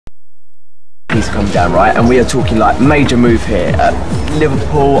families are coming down, right? And we are talking like major move here.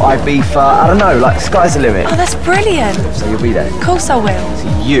 Liverpool, Ibiza, I don't know, like sky's the limit. Oh, that's brilliant. So you'll be there. Of course I will.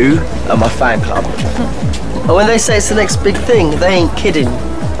 So you are my fan club. And when they say it's the next big thing, they ain't kidding.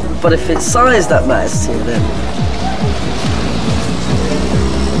 But if it's size that matters to you, then...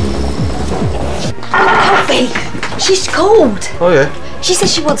 Alfie, she's called. Oh, yeah? She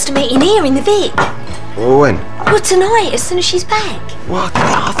says she wants to meet in here in the Vic. Well, when? Well, tonight, as soon as she's back. What?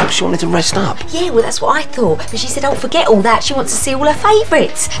 I thought she wanted to rest up. Yeah, well, that's what I thought. But she said, oh, forget all that. She wants to see all her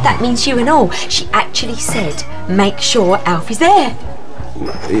favourites. That means you and all. She actually said, make sure Alfie's there.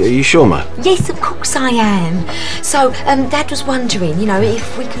 Are you sure, mate? Yes, of course I am. So, Dad was wondering, you know,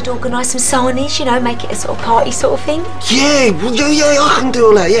 if we could organise some signage, you know, make it a sort of party sort of thing. Yeah, I can do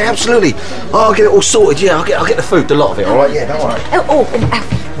all that. Yeah, absolutely. I'll get it all sorted. Yeah, I'll get the food, the lot of it. All right. Yeah, don't worry.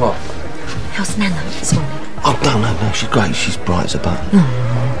 Alfie. What? How's Nana this morning? Oh no, she's great. She's bright as a button.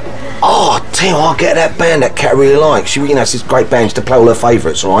 Oh, I tell you, I'll get that band that Kat really likes. She, you know, it's this great band to play all her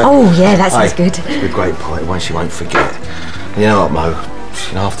favourites, all right? Oh yeah, that sounds good. It'll be a great party, one she won't forget. You know what, Mo?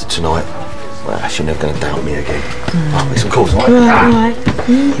 You know, after tonight, well, she's never going to doubt me again. Oh, it's of course, all right?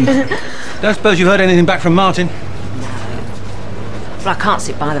 Don't suppose you've heard anything back from Martin? Well, I can't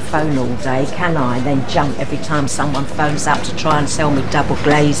sit by the phone all day, can I? Then jump every time someone phones up to try and sell me double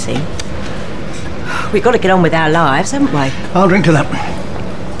glazing. We've got to get on with our lives, haven't we? I'll drink to that.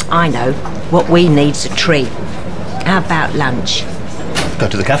 I know. What we need's a treat. How about lunch? Go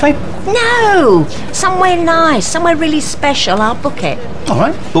to the cafe? No! Somewhere nice, somewhere really special. I'll book it. All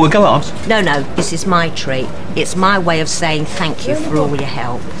right, but we'll go ours. No, this is my treat. It's my way of saying thank you for all your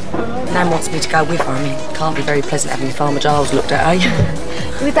help. Nan wants me to go with her. I mean, it can't be very pleasant having Farmer Giles looked at, eh?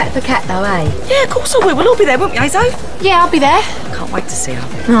 We'll be back for Kat though, eh? Yeah, of course I will. We'll all be there, won't we, Hazo? Yeah, I'll be there. Can't wait to see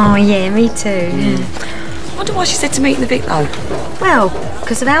her. Oh yeah, me too. I wonder why she said to meet in the Vic, though. Well,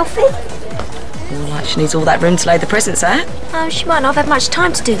 because of Alfie? Well, like she needs all that room to lay the presents at. Oh, she might not have had much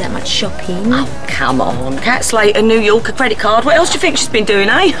time to do that much shopping. Oh, come on. Kat Slater, New York, a credit card. What else do you think she's been doing,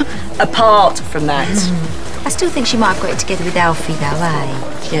 eh? Apart from that. I still think she might have got it together with Alfie though,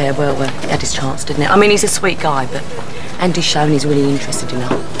 eh? Yeah, well, he had his chance, didn't it? I mean, he's a sweet guy, but Andy's shown he's really interested in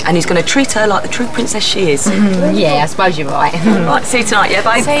her. And he's going to treat her like the true princess she is. Yeah, I suppose you're right. Right, see you tonight, yeah,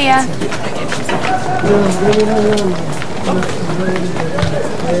 babe? See ya.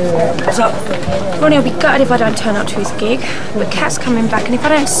 What's up? Ronnie will be gutted if I don't turn up to his gig. But Kat's coming back, and if I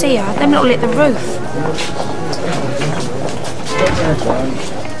don't see her, then it'll lit the roof.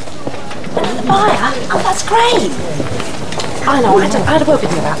 The buyer? Oh, that's great. I know, I had a word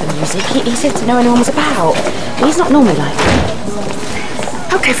with him about the music. He said to know anyone was about. He's not normally like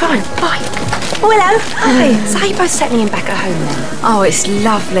that. Okay, fine. Bye. Oh, hello. Hi. So how are you both settling in back at home then? Oh, it's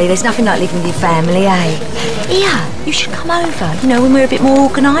lovely. There's nothing like living with your family, eh? Here, you should come over, you know, when we're a bit more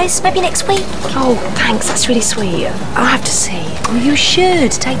organised, maybe next week. Oh, thanks. That's really sweet. I'll have to see. Well, you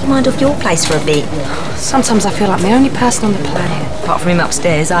should. Take your mind off your place for a bit. Sometimes I feel like the only person on the planet. Apart from him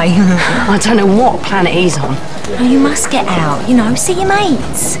upstairs, eh? I don't know what planet he's on. Oh, you must get out, you know, see your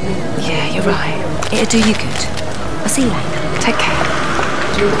mates. Yeah, you're right. It'll do you good. I'll see you later. Take care.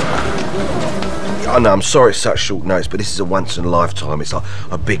 I know, I'm sorry it's such short notice, but this is a once-in-a-lifetime. It's like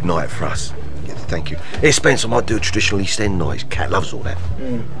a big night for us. Yeah, thank you. Here, Spencer, I might do a traditional East End night. Kat loves all that.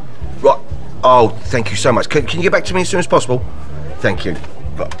 Right. Oh, thank you so much. Can you get back to me as soon as possible? Thank you.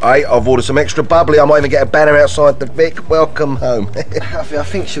 But, hey, I've ordered some extra bubbly. I might even get a banner outside the Vic. Welcome home. Alfie, I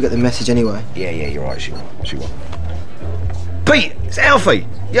think she'll get the message anyway. Yeah, you're right. She will. Pete, it's Alfie.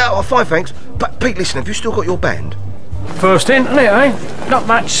 Yeah, oh, fine, thanks. But Pete, listen, have you still got your band? First in, isn't it, eh? Not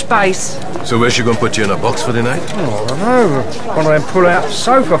much space. So where's she going to put you in a box for the night? Oh, I don't know. One of them pull-out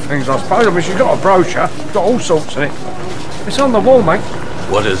sofa things, I suppose. I mean, she's got a brochure. Got all sorts in it. It's on the wall, mate.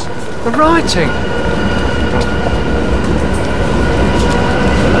 What is? The writing.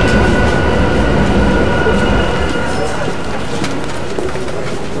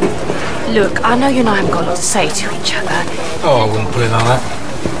 Look, I know you and I haven't got a lot to say to each other. Oh, I wouldn't put it like that.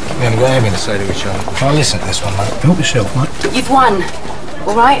 We haven't got anything to say to each other. Try and listen to this one, mate. Help yourself, mate. You've won,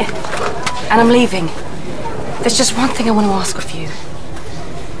 all right? And I'm leaving. There's just one thing I want to ask of you.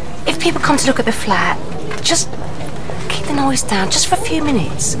 If people come to look at the flat, just keep the noise down, just for a few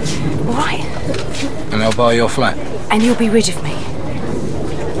minutes, all right? And they'll buy your flat? And you'll be rid of me.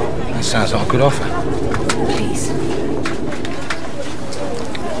 That sounds like a good offer. Please.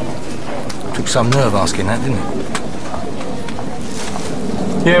 Took some nerve asking that, didn't it?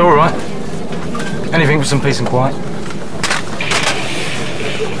 Yeah, all right. Anything for some peace and quiet.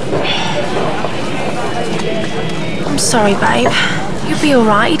 I'm sorry, babe. You'll be all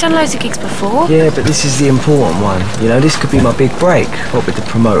right. You've done loads of gigs before. Yeah, but this is the important one. You know, this could be my big break. What with the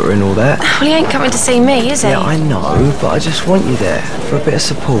promoter and all that. Well, he ain't coming to see me, is he? Yeah, I know, but I just want you there for a bit of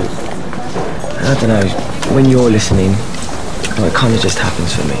support. And I don't know, when you're listening, well, it kind of just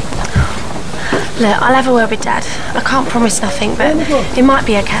happens for me. Look, I'll have a word with Dad. I can't promise nothing, but it might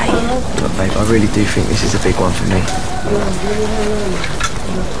be okay. Look, babe, I really do think this is a big one for me.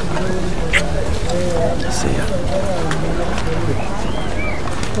 See ya.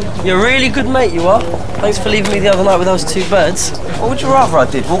 You're a really good mate, you are. Thanks for leaving me the other night with those two birds. What would you rather I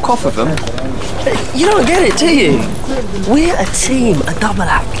did? Walk off with them? You don't get it, do you? We're a team, a double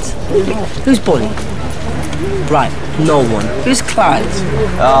act. Who's Bonnie? Right, no one. Who's Clyde?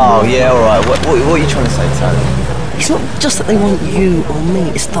 Oh, yeah, all right. What are you trying to say, Tony? It's not just that they want you or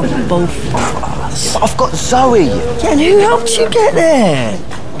me, it's the both of us. But I've got Zoe. Yeah, and who helped you get there?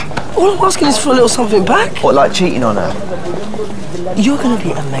 All I'm asking is for a little something back. What, like cheating on her? You're going to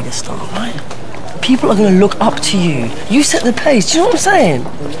be a megastar, right? People are going to look up to you. You set the pace, do you know what I'm saying?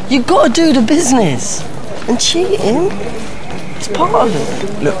 You've got to do the business. And cheating is part of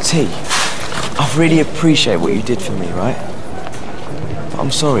it. Look, T, I really appreciate what you did for me, right? But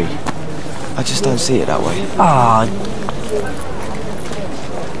I'm sorry. I just don't see it that way. Ah.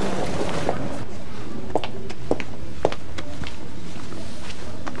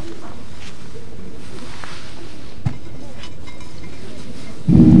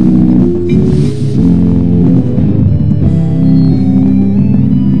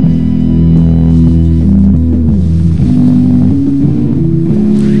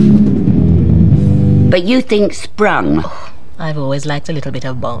 But you think sprung? Oh, I've always liked a little bit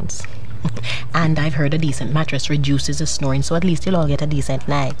of bounce. And I've heard a decent mattress reduces the snoring, so at least you'll all get a decent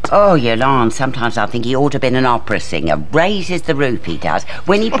night. Oh, Yolande, sometimes I think he ought to have been an opera singer. Raises the roof, he does.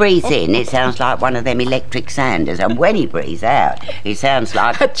 When he breathes in, it sounds like one of them electric sanders, and when he breathes out, it sounds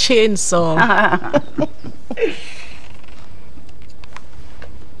like... a chainsaw.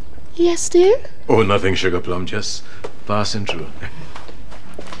 Yes, dear? Oh, nothing, Sugar Plum, just passing through.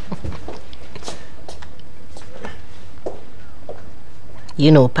 You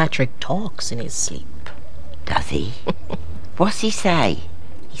know, Patrick talks in his sleep. Does he? What's he say?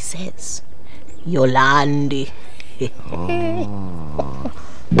 He says, Yolande. Oh.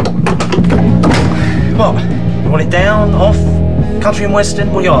 What? You want it down, off, country and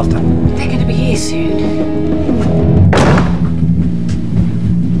western? What are you after? They're going to be here soon.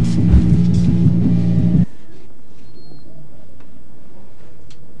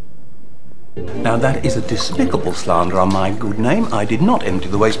 Now that is a despicable slander on my good name. I did not empty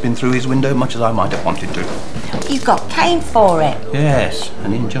the waste bin through his window, much as I might have wanted to. You've got cane for it. Yes,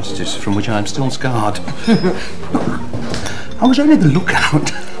 an injustice from which I am still scarred. I was only the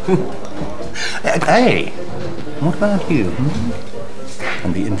lookout. Hey, what about you?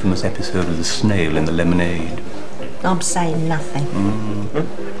 And the infamous episode of the snail in the lemonade? I'm saying nothing.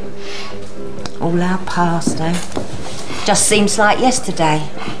 All our past, eh? Just seems like yesterday.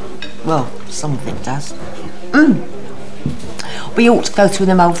 Well, some of it does. We ought to go through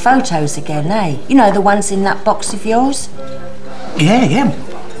them old photos again, eh? You know, the ones in that box of yours? Yeah.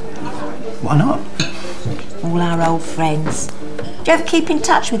 Why not? All our old friends. Do you ever keep in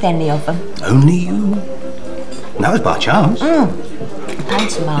touch with any of them? Only you? That was by chance.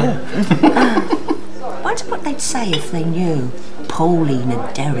 Pantomime. Yeah. Wonder what they'd say if they knew Pauline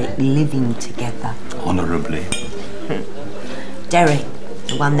and Derek living together. Honourably. Derek,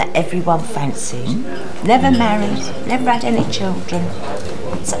 the one that everyone fancied. Never married, never had any children.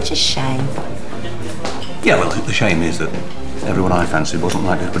 Such a shame. Yeah, well, the shame is that everyone I fancied wasn't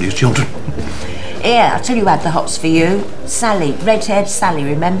likely to produce children. Yeah, I'll tell you who had the hots for you. Sally, red-haired Sally,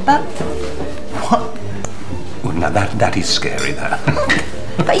 remember? What? Well, now that is scary, that.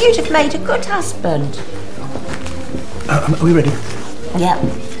 But you'd have made a good husband. Are we ready? Yep.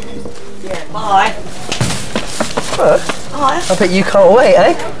 Yeah, bye. Hi. I bet you can't wait,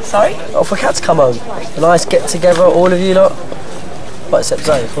 eh? Sorry? Oh, for Cat to come home. A nice get-together, all of you lot. Well, except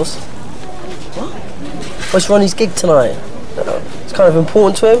Zoe, of course. What? What's Ronnie's gig tonight? It's kind of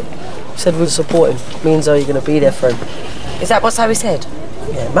important to him. He said we'd support him. Me and Zoe are going to be there for him. Is that what Zoe said?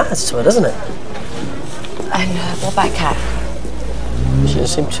 Yeah, it matters to her, doesn't it? And what about Kat? She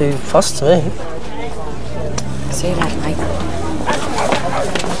doesn't seem too fussed to me. See you later, mate.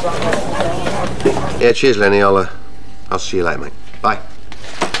 Yeah, cheers, Lenny. I'll see you later, mate. Bye.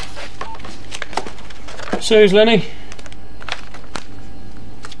 So who's Lenny?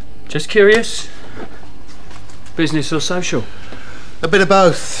 Just curious. Business or social? A bit of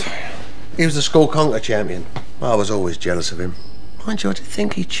both. He was the school conquer champion. I was always jealous of him. Mind you, I did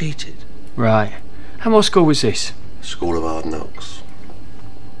think he cheated. Right. And what school was this? School of Hard Knocks.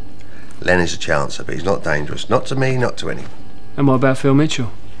 Len is a chancer, but he's not dangerous. Not to me, not to anyone. And what about Phil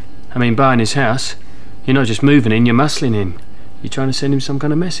Mitchell? I mean, buying his house, you're not just moving in, you're muscling in. You're trying to send him some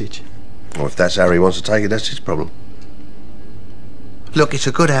kind of message. Well, if that's how he wants to take it, that's his problem. Look, it's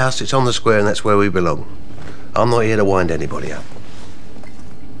a good house, it's on the square, and that's where we belong. I'm not here to wind anybody up.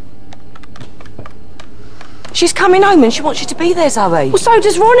 She's coming home and she wants you to be there, Zoe. Well, so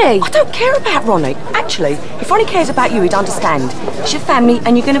does Ronnie. I don't care about Ronnie. Actually, if Ronnie cares about you, he'd understand. It's your family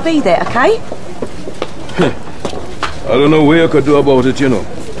and you're going to be there, OK? I don't know what I could do about it, you know.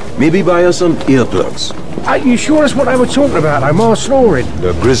 Maybe buy her some earplugs. Are you sure that's what they were talking about, though? More snoring?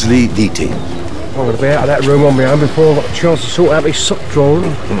 The grizzly detail. I'm going to be out of that room on my own before I've got a chance to sort out my sock drawer.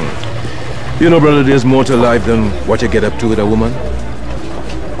 You know, brother, there's more to life than what you get up to with a woman.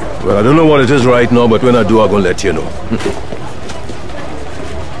 Well, I don't know what it is right now, but when I do, I'm going to let you know.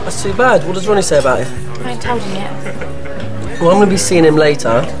 That's too bad. What does Ronnie say about it? I ain't told him yet. Well, I'm going to be seeing him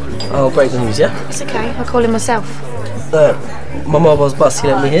later. I'll break the news, yeah? It's okay, I'll call him myself. My mobile's bust, he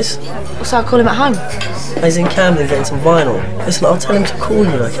lent me his. So I'll call him at home. He's in Camden getting some vinyl. Listen, I'll tell him to call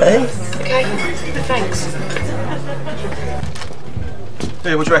you, okay? Okay, thanks.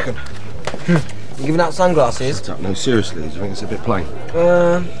 Hey, what do you reckon? You giving out sunglasses? Shut up, no, seriously, do you think it's a bit plain?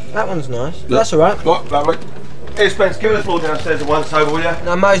 That one's nice. That's all right. What, lovely. Here, Spence, give her the floor downstairs at once over, will you?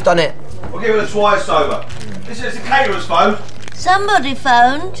 No, Mo's done it. We'll give her the twice over. This is the caterer's phone. Somebody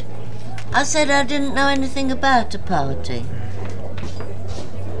phoned. I said I didn't know anything about a party.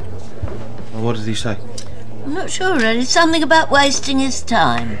 Well, what did he say? I'm not sure really. Something about wasting his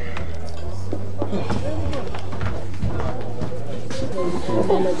time.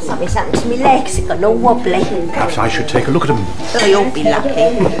 Something's happened to my legs. It got all wobbly. Perhaps I should take a look at them. Oh, you'll be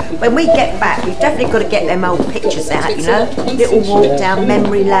lucky. When we get back, we've definitely got to get them old pictures out, you know? Little walk down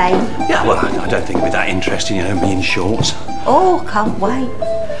memory lane. Yeah, well, I don't think it'd be that interesting, you know, me in shorts. Oh, can't wait.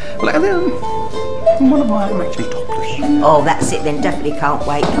 Well, one of mine makes me topless. Oh, that's it then. Definitely can't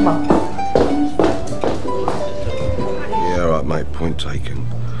wait. Come on. Yeah, all right, mate, point taken.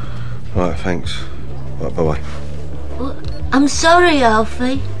 Right, thanks. Right, bye-bye. Well, I'm sorry,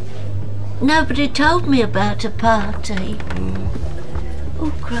 Alfie. Nobody told me about a party.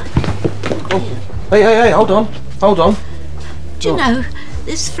 Oh, crap. Oh, hey, hold on. Do you know,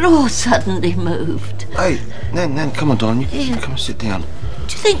 this floor suddenly moved. Hey, Nan, come on, darling. You come and sit down. Do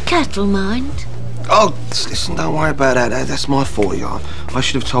you think Cat will mind? Oh, listen, don't worry about that. That's my fault, yeah. I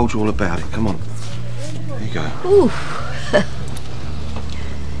should have told you all about it. Come on. There you go. Ooh.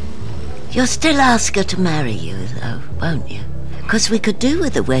 You'll still ask her to marry you, though, won't you? Because we could do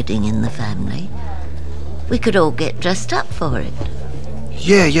with a wedding in the family. We could all get dressed up for it.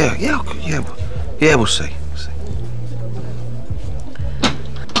 Yeah, we'll see.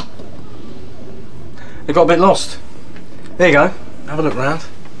 They got a bit lost. There you go. Have a look round.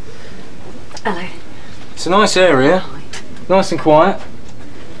 Hello. It's a nice area. Nice and quiet.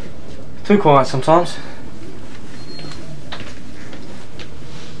 Too quiet sometimes.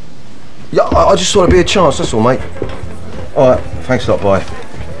 Yeah, I just thought it'd be a chance, that's all, mate. All right, thanks a lot, bye.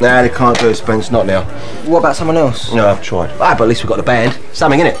 Nah, they can't do it, Spence, not now. What about someone else? No, I've tried. Ah, but at least we've got the band.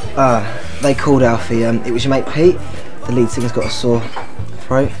 Something, innit? They called Alfie. It was your mate Pete. The lead singer's got a sore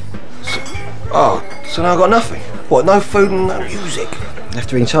throat. So now I've got nothing? What, no food and no music? Left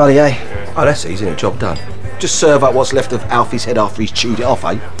to ring Charlie, eh? Oh, that's easy, isn't it? Job done. Just serve up what's left of Alfie's head after he's chewed it off,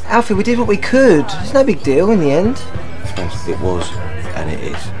 eh? Alfie, we did what we could. It's no big deal in the end. Spence, it was, and it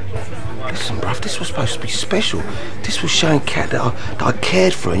is. Listen, bruv, this was supposed to be special. This was showing Kat that I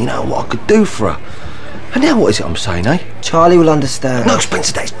cared for her, you know, what I could do for her. And now what is it I'm saying, eh? Charlie will understand. No,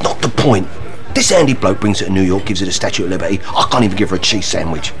 Spencer, that's not the point. This handy bloke brings her to New York, gives her the Statue of Liberty. I can't even give her a cheese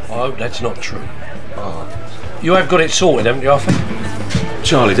sandwich. I hope that's not true. You have got it sorted, haven't you, Alfie?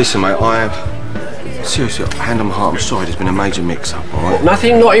 Charlie, listen, mate, I have... Seriously, hand on my heart, I'm sorry, there's been a major mix-up, all right?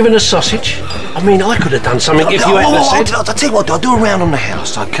 Nothing, not even a sausage? I mean, I could have done something if you hadn't said... I'll tell you what, I'll do a round on the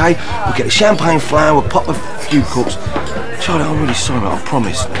house, OK? We'll get the champagne flower, we'll pop a few corks. Charlie, I'm really sorry, mate, I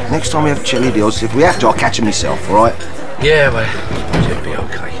promise. Next time we have chili deals, if we have to, I'll catch them myself, all right? Yeah, well, I suppose it'll be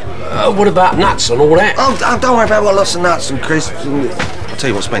OK. What about nuts and all that? Oh, don't worry about lots of nuts and crisps. I'll tell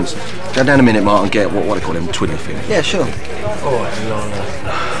you what, Spence, go down a minute, Mark, and get what do they call them, twiddly thing. Yeah, sure. All right,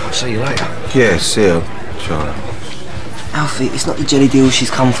 I'll see you later. Yeah, see you, Charlie. Alfie, it's not the jelly deal she's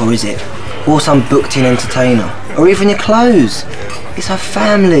come for, is it? Or some booked-in entertainer. Or even your clothes. It's her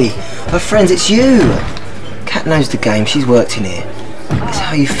family, her friends, it's you. Kat knows the game, she's worked in here. It's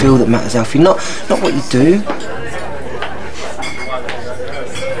how you feel that matters, Alfie, not what you do.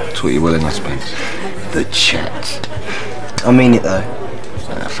 That's what you're willing, I suppose. The chat. I mean it, though.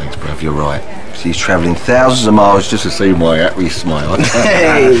 Ah, thanks, bruv, you're right. She's travelling thousands of miles just to see my happy smile.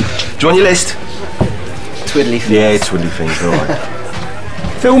 Hey! Do you want your list? Twiddly things. Yeah, twiddly things, all right.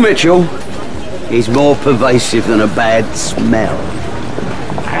 Phil Mitchell is more pervasive than a bad smell.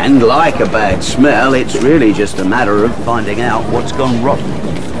 And like a bad smell, it's really just a matter of finding out what's gone rotten.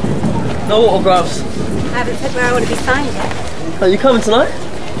 No autographs. I haven't said where I want to be signed yet. Are you coming tonight?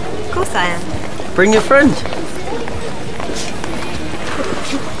 Of course I am. Bring your friend.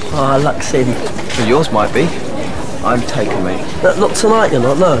 Ah, luck's in. Well, yours might be. I'm taking, mate. Not tonight, you're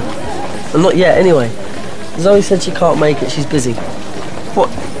not, no. And not yet, anyway. Zoe said she can't make it, she's busy.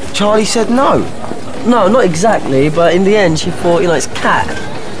 What? Charlie said no? No, not exactly, but in the end she thought, you know, it's Kat.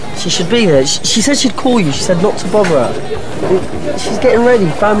 She should be there. She said she'd call you, she said not to bother her. She's getting ready,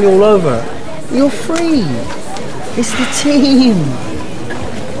 family all over. You're free. It's the team.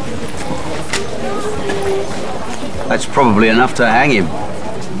 That's probably enough to hang him.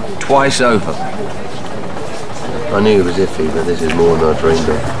 Twice over. I knew it was iffy, but this is more than I dreamed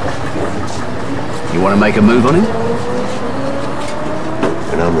of. You want to make a move on him?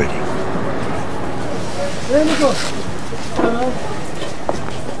 And I'm ready. Where have we got?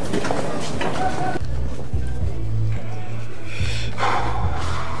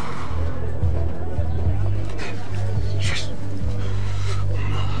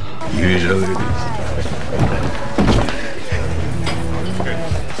 Usually.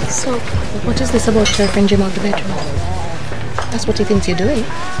 So, what is this about your friend Jim out the bedroom? That's what he thinks you're doing.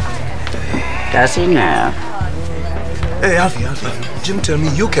 Does he now? Hey, Alfie. Jim told me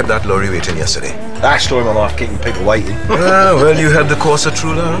you kept that lorry waiting yesterday. That story of my life, keeping people waiting. Well, you had the course of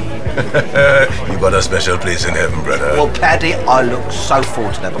true love. You got a special place in heaven, brother. Well, Paddy, I look so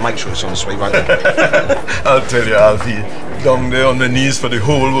forward to that, but make sure it's on the sweet, won't you? I'll tell you, Alfie, down there on the knees for the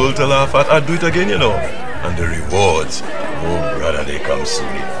whole world to laugh at, I'd do it again, you know. And the rewards, oh, brother, they come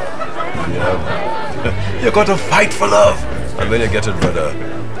soon. Yeah. You got to fight for love. And when you get it, brother,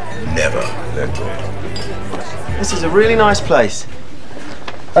 never let go. This is a really nice place.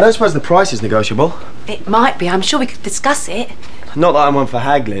 I don't suppose the price is negotiable. It might be. I'm sure we could discuss it. Not that I'm one for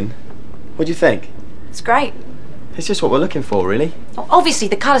haggling. What do you think? It's great. It's just what we're looking for, really. Obviously,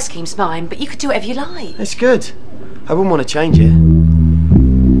 the colour scheme's mine, but you could do whatever you like. It's good. I wouldn't want to change it.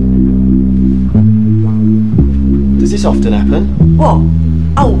 Does this often happen? What?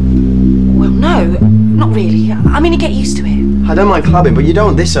 Oh, well, no, not really. I mean, you get used to it. I don't mind clubbing, but you don't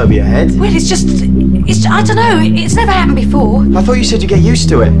want this over your head. Well, I don't know, it's never happened before. I thought you said you get used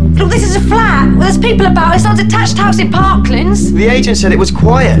to it. Look, this is a flat. Well, there's people about. It's not a detached house in Parklands. The agent said it was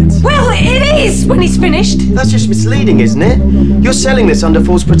quiet. Well, it is when he's finished. That's just misleading, isn't it? You're selling this under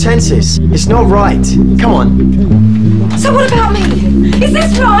false pretenses. It's not right. Come on. So what about me? Is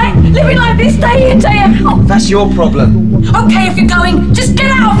this right? Living like this day in, day out? That's your problem. Okay, if you're going, just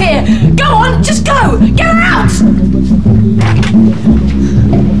get out of here. Go on, just go. Get out!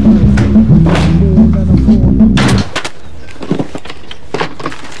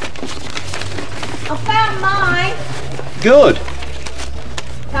 I found mine. Good.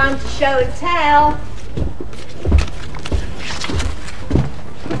 Time to show and tell.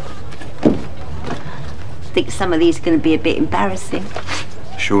 I think some of these are going to be a bit embarrassing.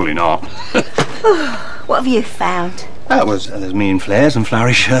 Surely not. What have you found? That was there's me in flares and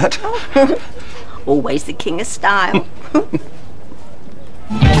flowery shirt. Always the king of style.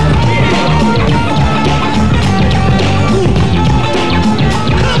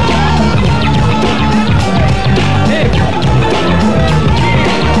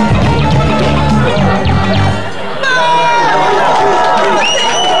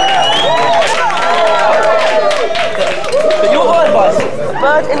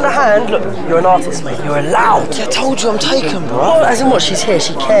 Bird in the hand, look, you're an artist, mate. You're allowed. I told you I'm taken, bro. Oh, as in what? She's here,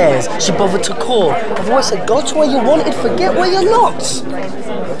 she cares. She bothered to call. I've always said, go to where you wanted, forget where you're not.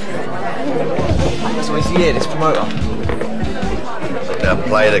 So he's here, this promoter. Now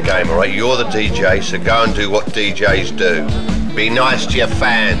play the game, all right? You're the DJ, so go and do what DJs do. Be nice to your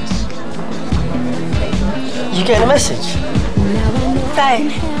fans. You getting a message? So,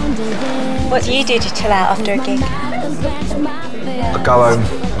 what do you do to chill out after a gig? I go home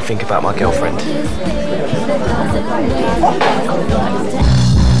and think about my girlfriend.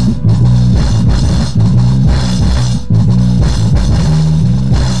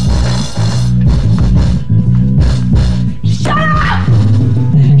 Shut up!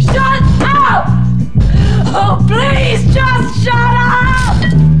 Shut up! Oh, please, just shut up!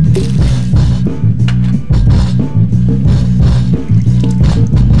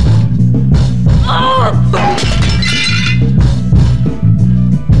 Oh!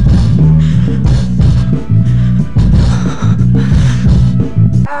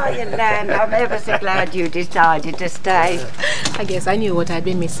 Land, I'm ever so glad you decided to stay. I guess I knew what I'd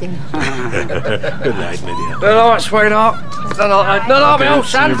been missing. Good night, my dear. Good night, sweetheart. Good night, good night, my old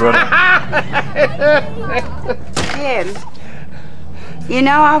son. Tim, you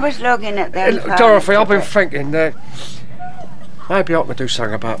know I was looking at them. Dorothy, I've been thinking that maybe I could do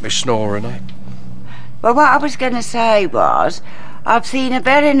something about me snoring, eh? Well, what I was going to say was, I've seen a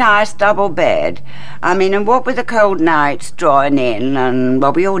very nice double bed. I mean, and what with the cold nights drawing in, and,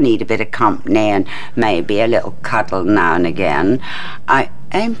 well, we all need a bit of company and maybe a little cuddle now and again. I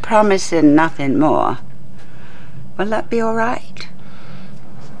ain't promising nothing more. Will that be all right?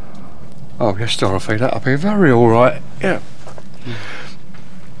 Oh, yes, Dorothy, that'll be very all right, yeah.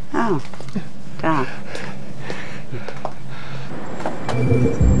 Oh, darn.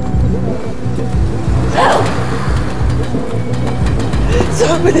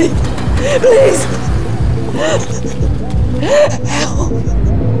 Somebody, please. Help.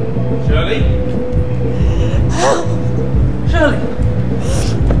 Shirley? Help. Shirley?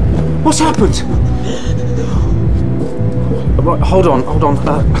 What's happened? Right, hold on.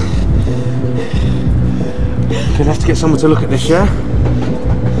 You're gonna have to get someone to look at this, yeah?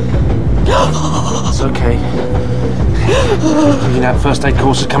 It's okay. You know, first aid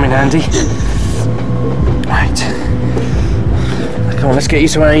course has come in handy. Right. Come on, let's get you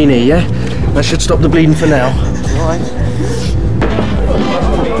to A&E, yeah? That should stop the bleeding for now. All right.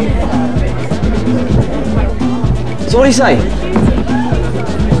 So what do you say?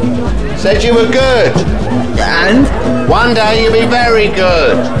 Said you were good. And? One day you'll be very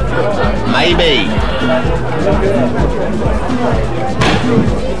good. Maybe.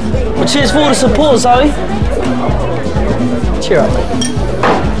 Well, cheers for all the support, Zoe. Cheer up, mate.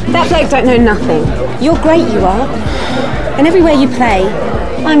 That bloke don't know nothing. You're great, you are. And everywhere you play,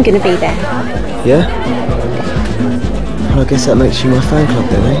 I'm going to be there. Yeah? Well, I guess that makes you my fan club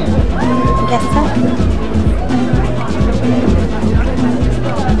then, eh? Guess so.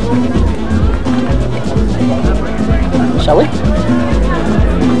 Shall we?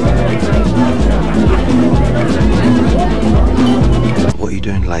 What are you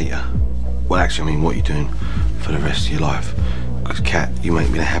doing later? Well, actually, I mean, what are you doing for the rest of your life? Because, Kat, you make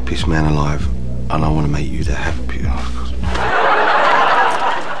me the happiest man alive, and I want to make you the happiest.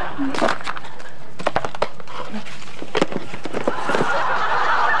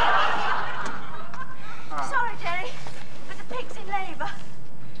 Sorry, Jerry, but the pig's in labour.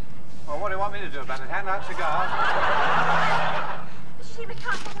 Well, what do you want me to do about it? Hand out cigars? See, we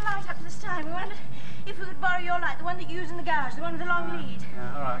can't put the light up this time. We wondered if we could borrow your light, the one that you use in the garage, the one with the long lead.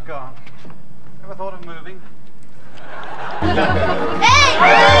 Yeah, all right, go on. Ever thought of moving? Oh,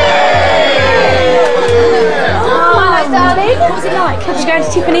 hello, darling. What was it like? Did you go to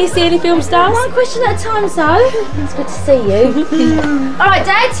Tiffany's, see any film stars? One question at a time, so. It's good to see you. All right,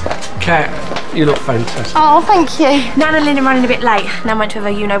 Dad. Kat, you look fantastic. Oh, thank you. Nan and Lynn are running a bit late. Nan went to have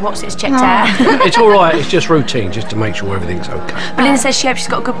her you-know-what's checked out. It's all right, it's just routine, just to make sure everything's okay. But Lynn says she hopes she's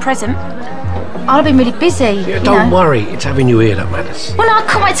got a good present. I've been really busy. Yeah, don't worry, it's having you here that matters. Well, no, I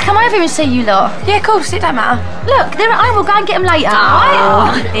can't wait to come over and see you lot. Yeah, of course, it don't matter. Look, they're at home, we'll go and get them later.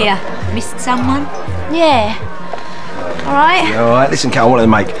 Oh, here, missed someone? Yeah. All right? Yeah, all right, listen, Kat, I wanted to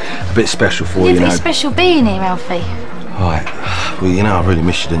make a bit special for you, You're you know. pretty special being here, Alfie. All right, well, you know, I really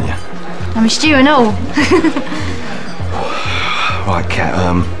missed you, didn't you? I missed you and all. Right, Kat,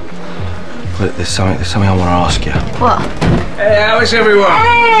 but there's something I want to ask you. What? Hey, how is everyone?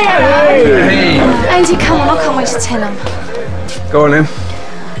 Hey! Andy, come on, I can't wait to tell them. Go on then.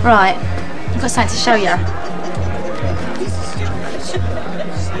 Right, I've got something to show you.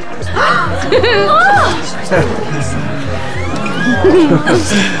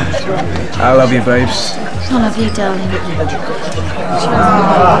 I love you, babes. I love you, darling.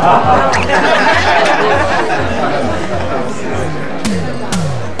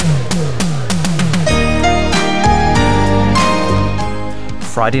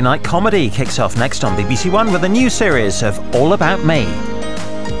 Friday Night Comedy kicks off next on BBC1 with a new series of All About Me.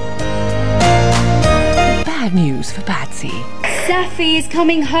 Bad news for Patsy. Safi is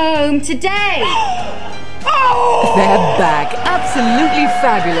coming home today. They're back, absolutely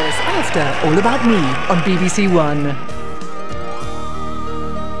fabulous, after All About Me on BBC1.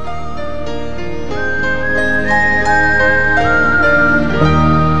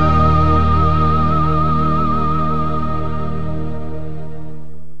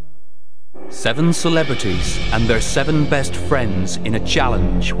 Seven celebrities and their 7 best friends in a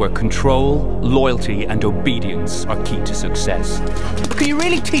challenge where control, loyalty and obedience are key to success. Can you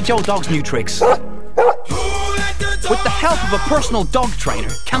really teach old dogs new tricks? With the help of a personal dog trainer,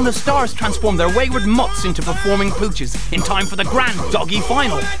 can the stars transform their wayward mutts into performing pooches in time for the grand doggy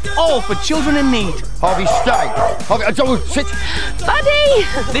final? All for children in need. Harvey, stay. Harvey, don't sit.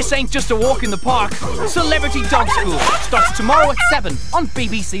 Buddy! This ain't just a walk in the park. Celebrity Dog School starts tomorrow at 7 on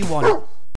BBC1.